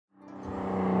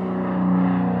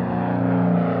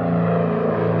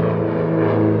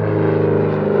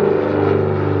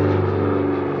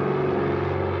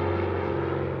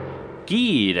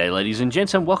G'day ladies and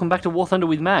gents, and welcome back to War Thunder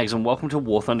with Mags, and welcome to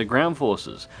War Thunder Ground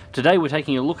Forces. Today we're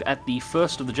taking a look at the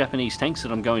first of the Japanese tanks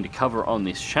that I'm going to cover on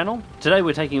this channel. Today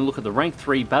we're taking a look at the Rank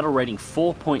 3 Battle Rating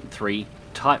 4.3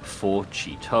 Type 4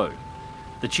 Chi-To.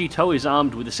 The Chi-To is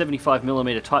armed with a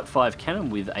 75mm Type 5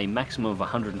 cannon with a maximum of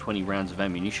 120 rounds of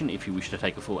ammunition if you wish to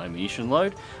take a full ammunition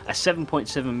load, a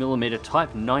 7.7mm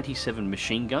Type 97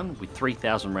 machine gun with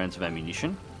 3,000 rounds of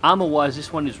ammunition. Armour wise,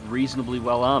 this one is reasonably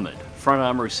well armoured. Front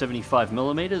armour is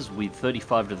 75mm with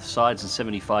 35 to the sides and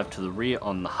 75 to the rear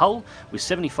on the hull, with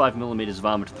 75mm of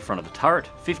armour to the front of the turret,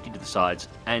 50 to the sides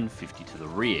and 50 to the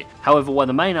rear. However, while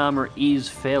the main armour is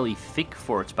fairly thick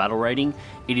for its battle rating,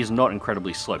 it is not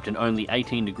incredibly sloped and only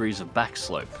 18 degrees of back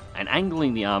slope, and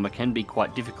angling the armour can be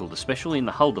quite difficult, especially in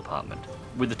the hull department,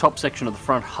 with the top section of the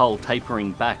front hull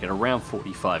tapering back at around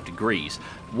 45 degrees.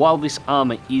 While this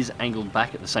armour is angled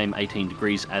back at the same 18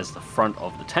 degrees as the front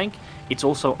of the tank, it's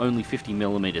also only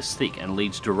 50mm thick and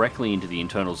leads directly into the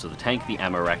internals of the tank, the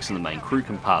ammo racks and the main crew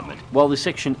compartment. While this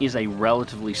section is a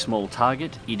relatively small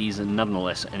target, it is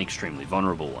nonetheless an extremely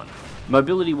vulnerable one.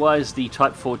 Mobility wise, the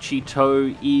Type 4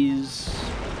 Chi-To is,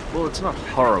 well, it's not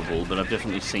horrible, but I've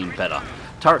definitely seen better.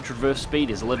 Turret traverse speed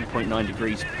is 11.9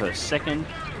 degrees per second,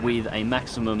 with a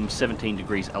maximum 17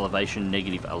 degrees elevation,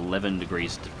 negative 11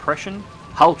 degrees depression.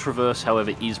 Hull traverse,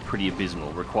 however, is pretty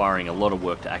abysmal, requiring a lot of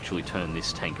work to actually turn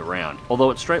this tank around, although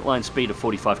its straight line speed of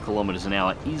 45 km an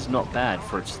hour is not bad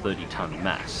for its 30-ton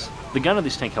mass. The gun of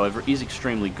this tank, however, is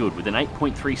extremely good, with an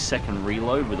 8.3 second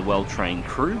reload with a well-trained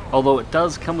crew, although it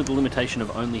does come with the limitation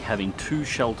of only having 2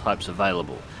 shell types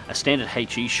available. A standard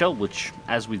HE shell, which,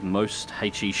 as with most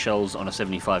HE shells on a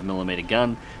 75mm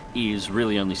gun, is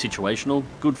really only situational,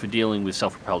 good for dealing with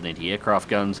self-propelled anti-aircraft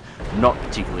guns, not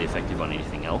particularly effective on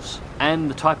anything else. And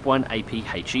the Type 1 AP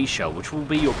HE shell, which will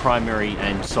be your primary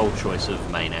and sole choice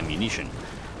of main ammunition.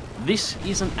 This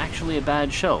isn't actually a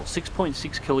bad shell.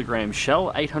 6.6kg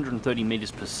shell, 830 meters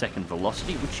per second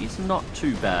velocity, which is not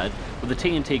too bad, with a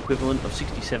TNT equivalent of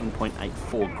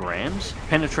 67.84 grams.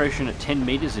 Penetration at 10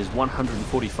 meters is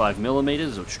 145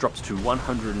 millimeters, which drops to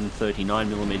 139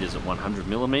 millimeters at 100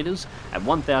 millimeters. At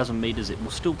 1000 meters, it will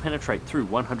still penetrate through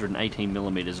 118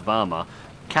 millimeters of armor,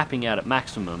 capping out at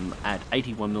maximum at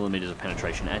 81mm of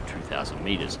penetration at 2000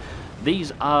 meters.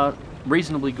 These are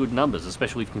reasonably good numbers,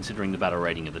 especially considering the battle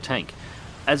rating of the tank.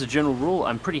 As a general rule,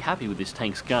 I'm pretty happy with this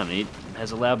tank's gun. It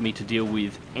has allowed me to deal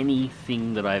with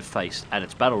anything that I have faced at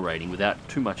its battle rating without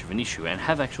too much of an issue, and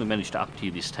have actually managed to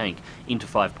up-tier this tank into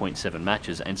 5.7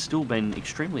 matches and still been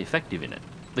extremely effective in it.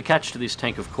 The catch to this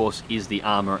tank, of course, is the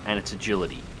armour and its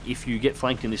agility. If you get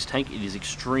flanked in this tank, it is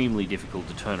extremely difficult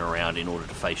to turn around in order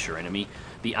to face your enemy.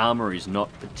 The armour is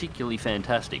not particularly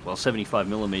fantastic. While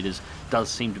 75mm does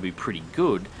seem to be pretty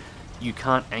good, you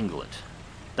can't angle it.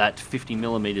 That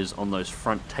 50mm on those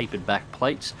front tapered back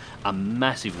plates are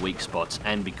massive weak spots,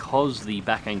 and because the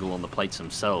back angle on the plates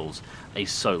themselves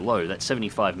is so low, that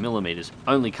 75mm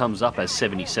only comes up as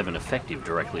 77 effective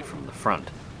directly from the front.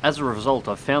 As a result,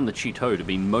 I've found the Chi-To to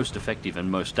be most effective and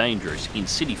most dangerous in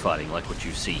city fighting, like what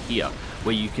you see here,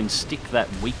 where you can stick that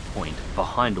weak point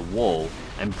behind a wall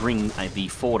and bring the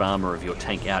forward armour of your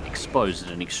tank out exposed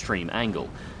at an extreme angle.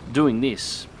 Doing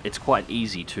this, it's quite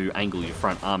easy to angle your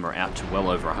front armour out to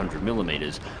well over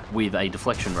 100mm with a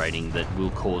deflection rating that will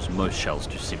cause most shells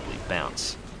to simply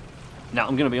bounce. Now,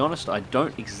 I'm going to be honest, I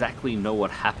don't exactly know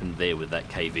what happened there with that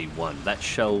KV-1. That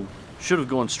shell should have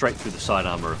gone straight through the side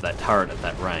armour of that turret at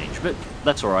that range, but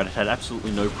that's alright, it had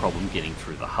absolutely no problem getting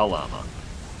through the hull armour.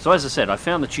 So as I said, I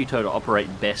found the Chi-To to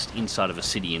operate best inside of a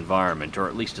city environment, or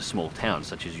at least a small town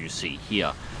such as you see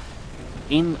here.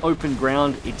 In open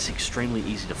ground, it's extremely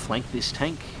easy to flank this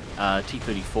tank.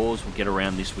 T-34s will get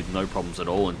around this with no problems at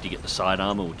all and dig at the side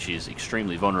armour, which is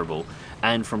extremely vulnerable,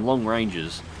 and from long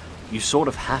ranges, you sort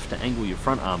of have to angle your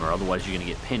front armour, otherwise you're going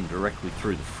to get pinned directly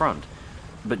through the front.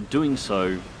 But doing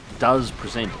so does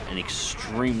present an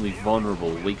extremely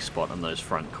vulnerable weak spot on those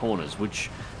front corners, which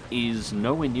is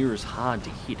nowhere near as hard to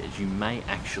hit as you may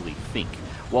actually think.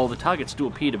 While the targets do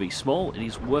appear to be small, it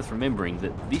is worth remembering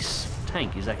that this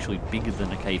tank is actually bigger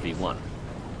than a KV-1.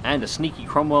 And a sneaky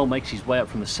Cromwell makes his way up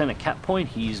from the centre cap point.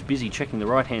 He's busy checking the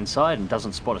right hand side and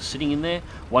doesn't spot us sitting in there.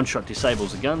 One shot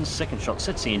disables the guns, second shot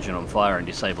sets the engine on fire and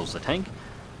disables the tank.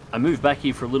 I moved back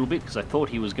here for a little bit because I thought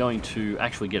he was going to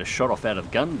actually get a shot off out of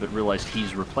the gun, but realised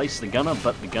he's replaced the gunner,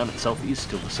 but the gun itself is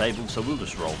still disabled, so we'll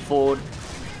just roll forward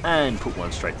and put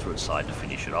one straight through its side to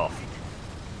finish it off.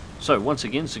 So once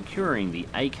again, securing the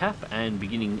A-cap and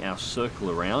beginning our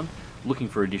circle around, looking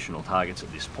for additional targets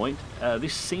at this point.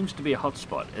 This seems to be a hot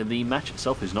spot. The match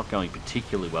itself is not going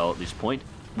particularly well at this point.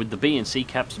 With the B and C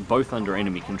caps both under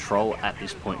enemy control at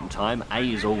this point in time, A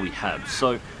is all we have.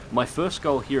 So my first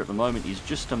goal here at the moment is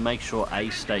just to make sure A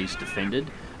stays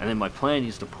defended, and then my plan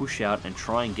is to push out and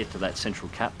try and get to that central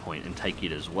cap point and take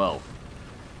it as well.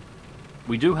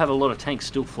 We do have a lot of tanks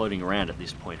still floating around at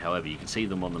this point, however. You can see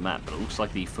them on the map, but it looks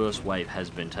like the first wave has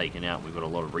been taken out. We've got a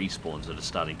lot of respawns that are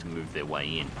starting to move their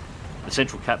way in. The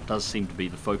central cap does seem to be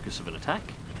the focus of an attack.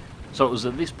 So it was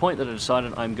at this point that I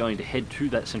decided I'm going to head to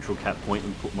that central cap point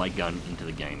and put my gun into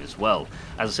the game as well.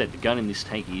 As I said, the gun in this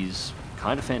tank is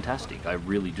kind of fantastic. I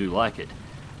really do like it.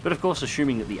 But of course,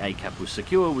 assuming that the A cap was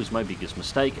secure was my biggest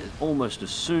mistake. Almost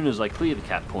as soon as I clear the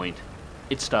cap point,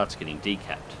 it starts getting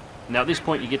decapped. Now at this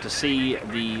point you get to see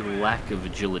the lack of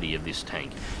agility of this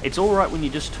tank. It's alright when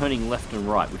you're just turning left and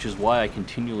right, which is why I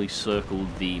continually circled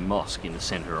the mosque in the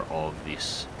centre of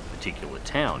this particular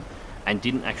town, and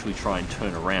didn't actually try and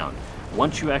turn around.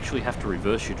 Once you actually have to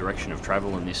reverse your direction of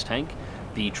travel in this tank,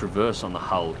 the traverse on the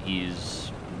hull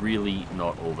is really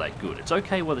not all that good. It's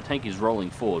okay while the tank is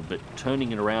rolling forward, but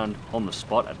turning it around on the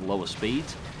spot at lower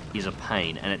speeds is a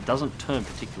pain, and it doesn't turn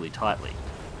particularly tightly.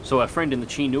 So our friend in the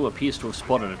Chi-Nu appears to have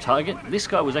spotted a target. This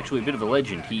guy was actually a bit of a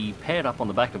legend. He paired up on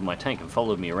the back of my tank and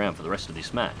followed me around for the rest of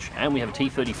this match. And we have a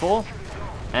T-34,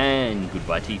 and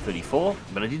goodbye T-34,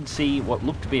 but I did see what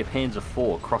looked to be a Panzer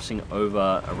IV crossing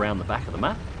over around the back of the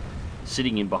map,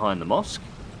 sitting in behind the mosque.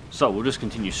 So we'll just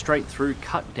continue straight through,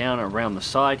 cut down around the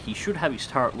side. He should have his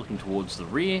turret looking towards the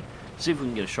rear. See if we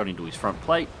can get a shot into his front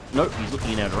plate. Nope, he's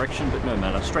looking in our direction, but no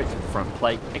matter. Straight through the front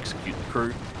plate, execute the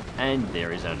crew, and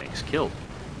there is our next kill.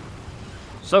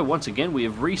 So once again we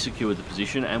have re-secured the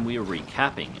position and we are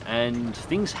recapping, and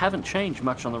things haven't changed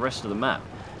much on the rest of the map.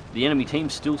 The enemy team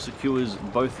still secures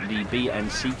both the B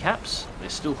and C caps, they're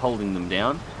still holding them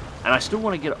down, and I still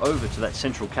want to get over to that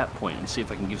central cap point and see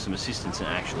if I can give some assistance in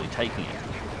actually taking it.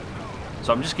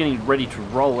 So I'm just getting ready to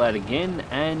roll out again,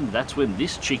 and that's when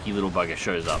this cheeky little bugger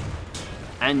shows up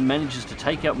and manages to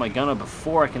take out my gunner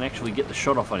before I can actually get the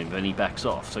shot off on him, and he backs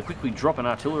off. So quickly drop an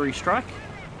artillery strike.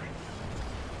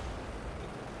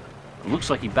 It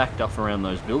looks like he backed up around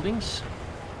those buildings.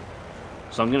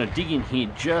 So I'm going to dig in here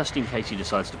just in case he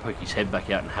decides to poke his head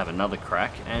back out and have another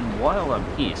crack. And while I'm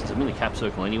here, since I'm in the cap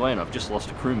circle anyway and I've just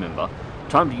lost a crew member,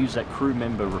 time to use that crew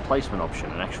member replacement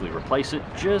option and actually replace it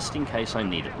just in case I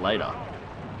need it later.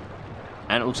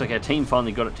 And it looks like our team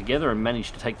finally got it together and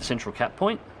managed to take the central cap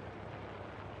point.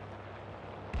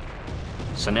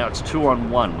 So now it's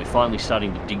 2-on-1, we're finally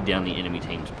starting to dig down the enemy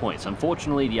team's points.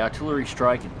 Unfortunately, the artillery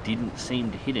strike didn't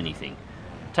seem to hit anything.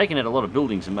 Taken out a lot of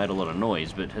buildings and made a lot of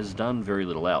noise, but has done very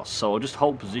little else. So I'll just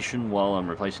hold position while I'm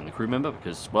replacing the crew member,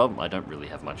 because, well, I don't really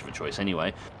have much of a choice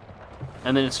anyway.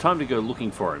 And then it's time to go looking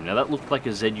for him. Now that looked like a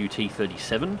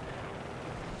ZUT-37.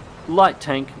 Light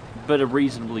tank, but a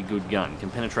reasonably good gun. Can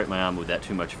penetrate my armor without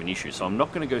too much of an issue. So I'm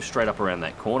not going to go straight up around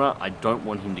that corner. I don't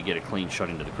want him to get a clean shot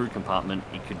into the crew compartment.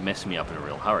 It could mess me up in a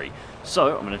real hurry.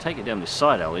 So I'm going to take it down this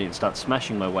side alley and start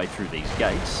smashing my way through these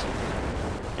gates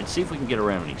and see if we can get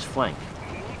around on his flank.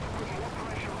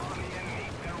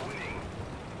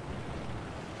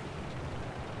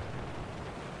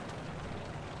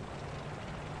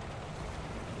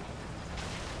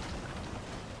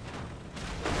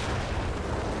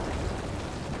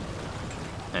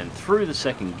 And through the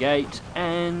second gate,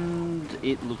 and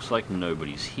it looks like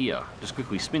nobody's here. Just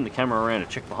quickly spin the camera around and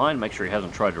check behind, make sure he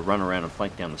hasn't tried to run around and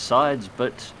flank down the sides,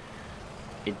 but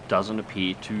it doesn't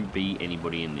appear to be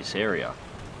anybody in this area.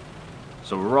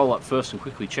 So we'll roll up first and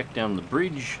quickly check down the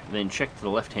bridge, then check to the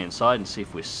left-hand side and see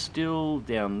if we're still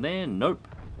down there. Nope,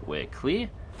 we're clear.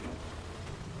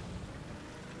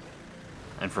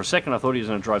 And for a second I thought he was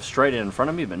going to drive straight out in front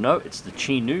of me, but no, it's the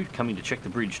Chi-Nu coming to check the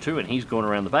bridge too, and he's gone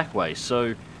around the back way,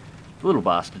 so the little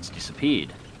bastard's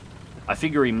disappeared. I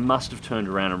figure he must have turned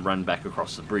around and run back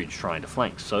across the bridge trying to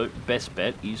flank, so best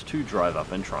bet is to drive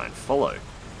up and try and follow.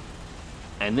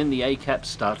 And then the A-cap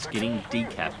starts getting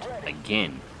decapped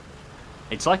again.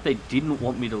 It's like they didn't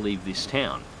want me to leave this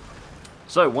town.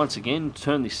 So once again,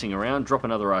 turn this thing around, drop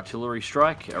another artillery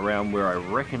strike around where I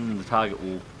reckon the target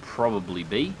will probably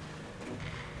be.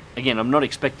 Again, I'm not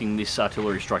expecting this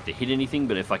artillery strike to hit anything,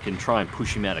 but if I can try and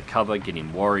push him out of cover, get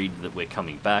him worried that we're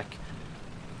coming back,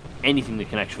 anything that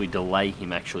can actually delay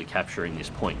him actually capturing this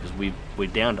point, because we're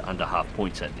down to under half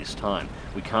points at this time.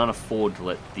 We can't afford to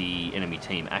let the enemy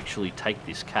team actually take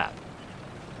this cap.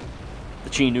 The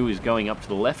Chi-Nu is going up to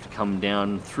the left, come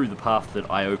down through the path that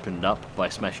I opened up by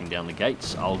smashing down the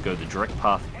gates. I'll go the direct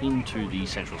path into the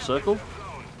central circle.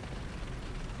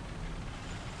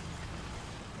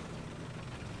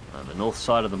 The north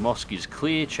side of the mosque is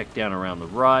clear, check down around the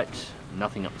right,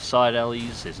 nothing up the side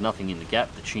alleys, there's nothing in the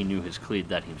gap, the Chi-Nu has cleared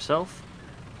that himself.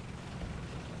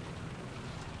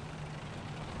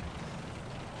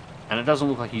 And it doesn't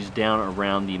look like he's down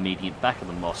around the immediate back of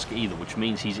the mosque either, which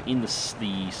means he's in the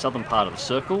southern part of the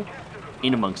circle,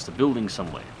 in amongst the buildings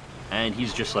somewhere. And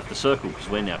he's just left the circle because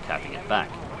we're now capping it back.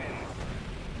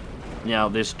 Now,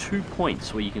 there's 2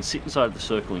 points where you can sit inside of the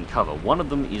circle in cover. One of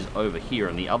them is over here,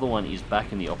 and the other one is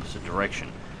back in the opposite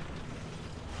direction.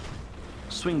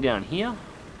 Swing down here,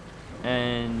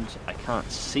 and I can't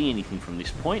see anything from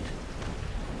this point.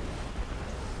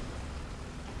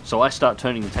 So I start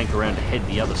turning the tank around to head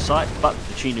the other side, but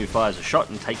the Chinook fires a shot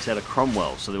and takes out a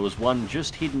Cromwell. So there was one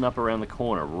just hidden up around the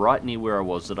corner, right near where I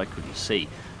was, that I couldn't see.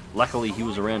 Luckily he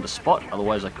was around a spot,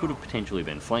 otherwise I could have potentially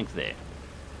been flanked there.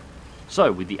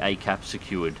 So with the A cap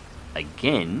secured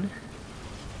again,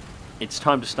 it's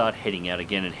time to start heading out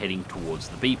again and heading towards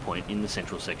the B point in the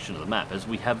central section of the map, as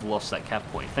we have lost that cap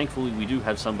point. Thankfully we do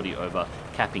have somebody over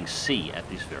capping C at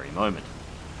this very moment.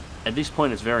 At this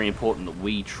point it's very important that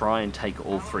we try and take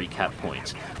all 3 cap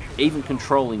points. Even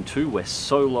controlling 2, we're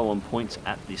so low on points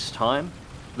at this time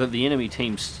that the enemy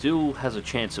team still has a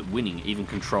chance at winning, even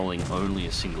controlling only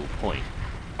a single point.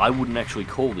 I wouldn't actually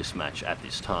call this match at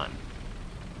this time.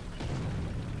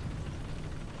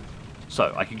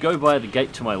 So, I could go by the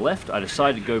gate to my left. I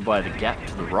decided to go by the gap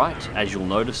to the right. As you'll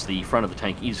notice, the front of the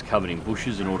tank is covered in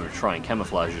bushes in order to try and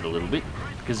camouflage it a little bit,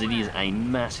 because it is a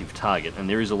massive target, and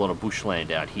there is a lot of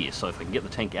bushland out here. So if I can get the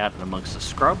tank out and amongst the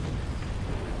scrub,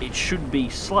 it should be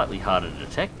slightly harder to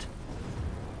detect.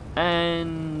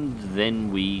 And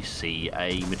then we see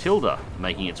a Matilda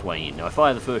making its way in. Now I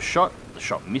fire the first shot, the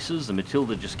shot misses, the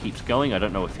Matilda just keeps going. I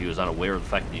don't know if he was unaware of the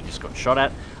fact that he just got shot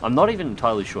at. I'm not even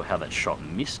entirely sure how that shot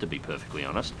missed, to be perfectly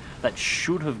honest. That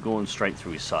should have gone straight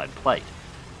through his side plate.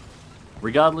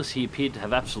 Regardless, he appeared to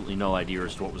have absolutely no idea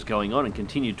as to what was going on and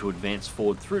continued to advance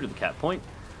forward through to the cap point.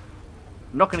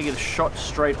 Not going to get a shot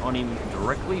straight on him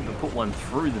directly, but put one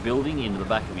through the building into the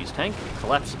back of his tank,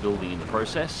 collapse the building in the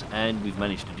process, and we've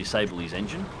managed to disable his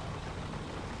engine.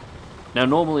 Now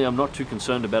normally I'm not too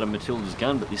concerned about a Matilda's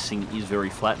gun, but this thing is very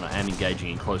flat and I am engaging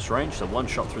in close range, so one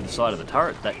shot through the side of the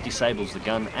turret, that disables the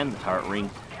gun and the turret ring.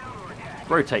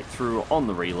 Rotate through on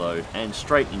the reload and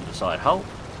straight into the side hull,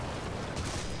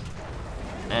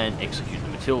 and execute the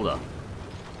Matilda.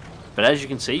 But as you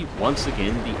can see, once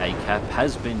again the A cap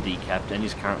has been decapped and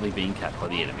is currently being capped by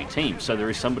the enemy team, so there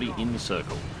is somebody in the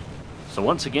circle. So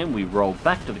once again we roll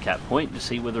back to the cap point to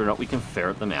see whether or not we can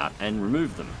ferret them out and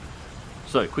remove them.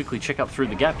 So quickly check up through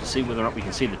the gap to see whether or not we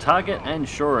can see the target, and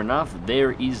sure enough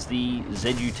there is the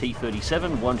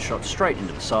ZUT-37, one shot straight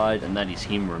into the side, and that is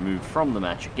him removed from the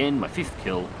match again, my 5th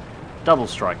kill, double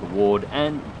strike award,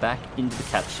 and back into the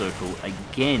cap circle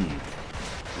again.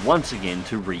 Once again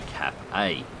to recap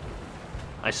A.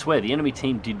 I swear, the enemy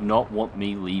team did not want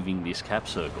me leaving this cap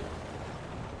circle.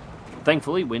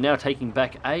 Thankfully, we're now taking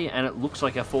back A, and it looks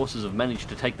like our forces have managed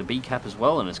to take the B cap as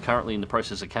well, and is currently in the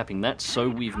process of capping that, so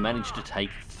we've managed to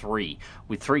take 3.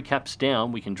 With 3 caps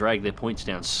down, we can drag their points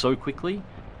down so quickly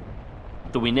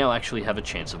that we now actually have a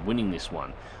chance of winning this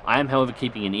one. I am, however,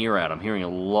 keeping an ear out. I'm hearing a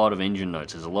lot of engine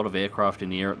notes. There's a lot of aircraft in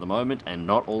the air at the moment, and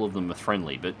not all of them are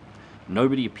friendly, but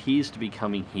nobody appears to be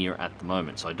coming here at the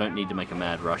moment, so I don't need to make a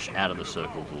mad rush out of the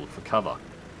circle to look for cover.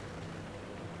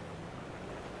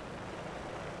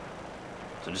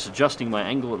 So just adjusting my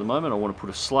angle at the moment, I want to put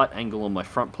a slight angle on my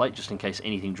front plate just in case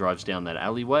anything drives down that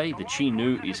alleyway. The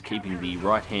Chinook is keeping the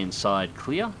right-hand side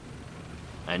clear.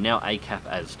 And now A cap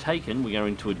as taken, we're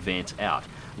going to advance out.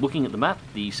 Looking at the map,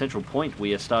 the central point,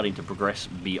 we are starting to progress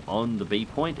beyond the B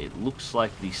point. It looks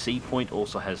like the C point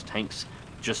also has tanks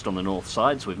just on the north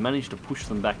side, so we've managed to push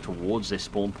them back towards their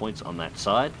spawn points on that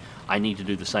side. I need to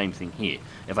do the same thing here.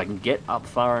 If I can get up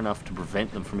far enough to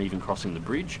prevent them from even crossing the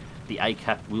bridge, the A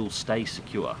cap will stay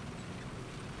secure.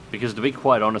 Because to be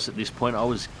quite honest, at this point I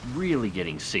was really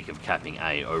getting sick of capping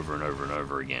A over and over and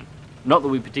over again. Not that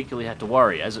we particularly had to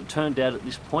worry. As it turned out at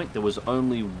this point, there was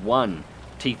only one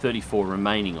T-34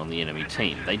 remaining on the enemy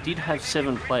team. They did have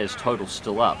 7 players total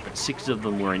still up, but 6 of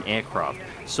them were in aircraft,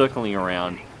 circling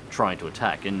around trying to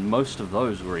attack, and most of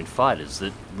those were in fighters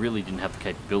that really didn't have the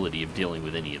capability of dealing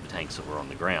with any of the tanks that were on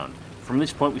the ground. From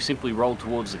this point we simply rolled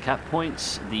towards the cap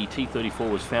points. The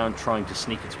T-34 was found trying to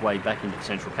sneak its way back into the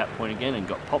central cap point again and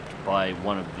got popped by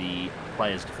one of the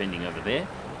players defending over there.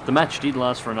 The match did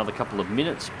last for another couple of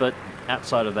minutes, but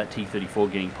outside of that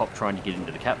T-34 getting popped trying to get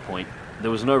into the cap point,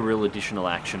 there was no real additional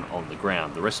action on the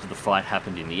ground. The rest of the fight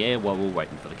happened in the air while we were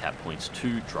waiting for the cap points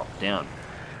to drop down.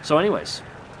 So anyways,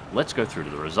 let's go through to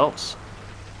the results.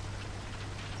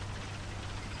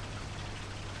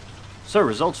 So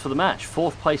results for the match.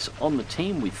 4th place on the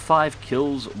team with 5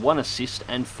 kills, 1 assist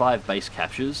and 5 base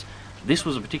captures. This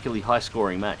was a particularly high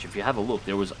scoring match. If you have a look,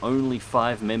 there was only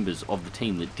 5 members of the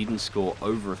team that didn't score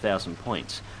over 1,000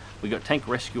 points. We got Tank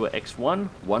Rescuer X1,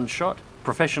 1 shot,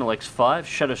 Professional X5,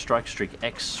 Shadow Strike Streak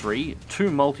X3,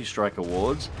 2 multi-strike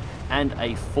awards, and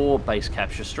a 4 base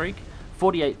capture streak,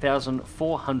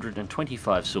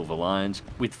 48,425 silver lions,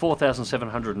 with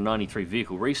 4,793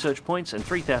 vehicle research points and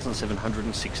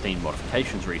 3,716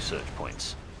 modifications research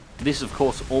points. This of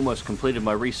course almost completed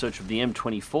my research of the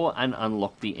M24 and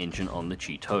unlocked the engine on the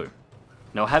Cheeto.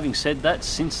 Now having said that,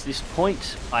 since this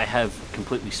point I have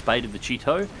completely spaded the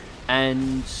Cheeto,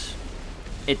 and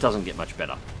it doesn't get much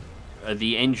better.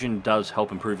 The engine does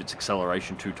help improve its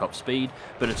acceleration to top speed,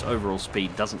 but its overall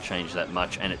speed doesn't change that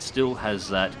much, and it still has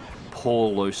that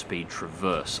poor low speed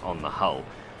traverse on the hull.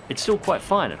 It's still quite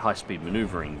fine at high speed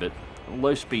maneuvering, but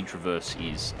low speed traverse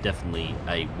is definitely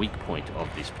a weak point of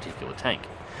this particular tank.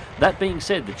 That being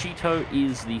said, the Cheeto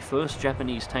is the first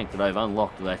Japanese tank that I've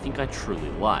unlocked that I think I truly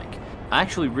like. I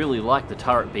actually really like the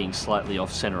turret being slightly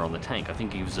off-center on the tank. I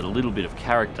think it gives it a little bit of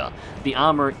character. The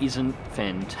armor isn't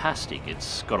fantastic,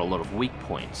 it's got a lot of weak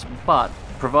points, but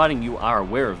providing you are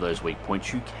aware of those weak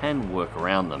points, you can work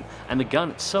around them, and the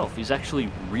gun itself is actually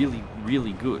really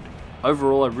good.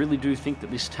 Overall, I really do think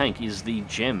that this tank is the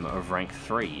gem of rank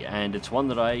 3, and it's one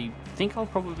that I think I'll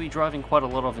probably be driving quite a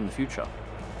lot of in the future.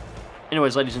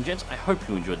 Anyways, ladies and gents, I hope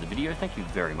you enjoyed the video. Thank you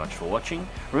very much for watching.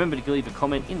 Remember to leave a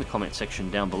comment in the comment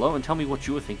section down below and tell me what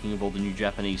you were thinking of all the new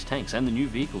Japanese tanks and the new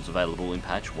vehicles available in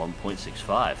patch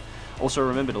 1.65. Also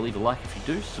remember to leave a like if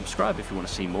you do, subscribe if you want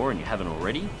to see more and you haven't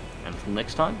already, and until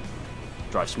next time,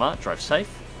 drive smart, drive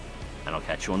safe, and I'll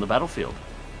catch you on the battlefield.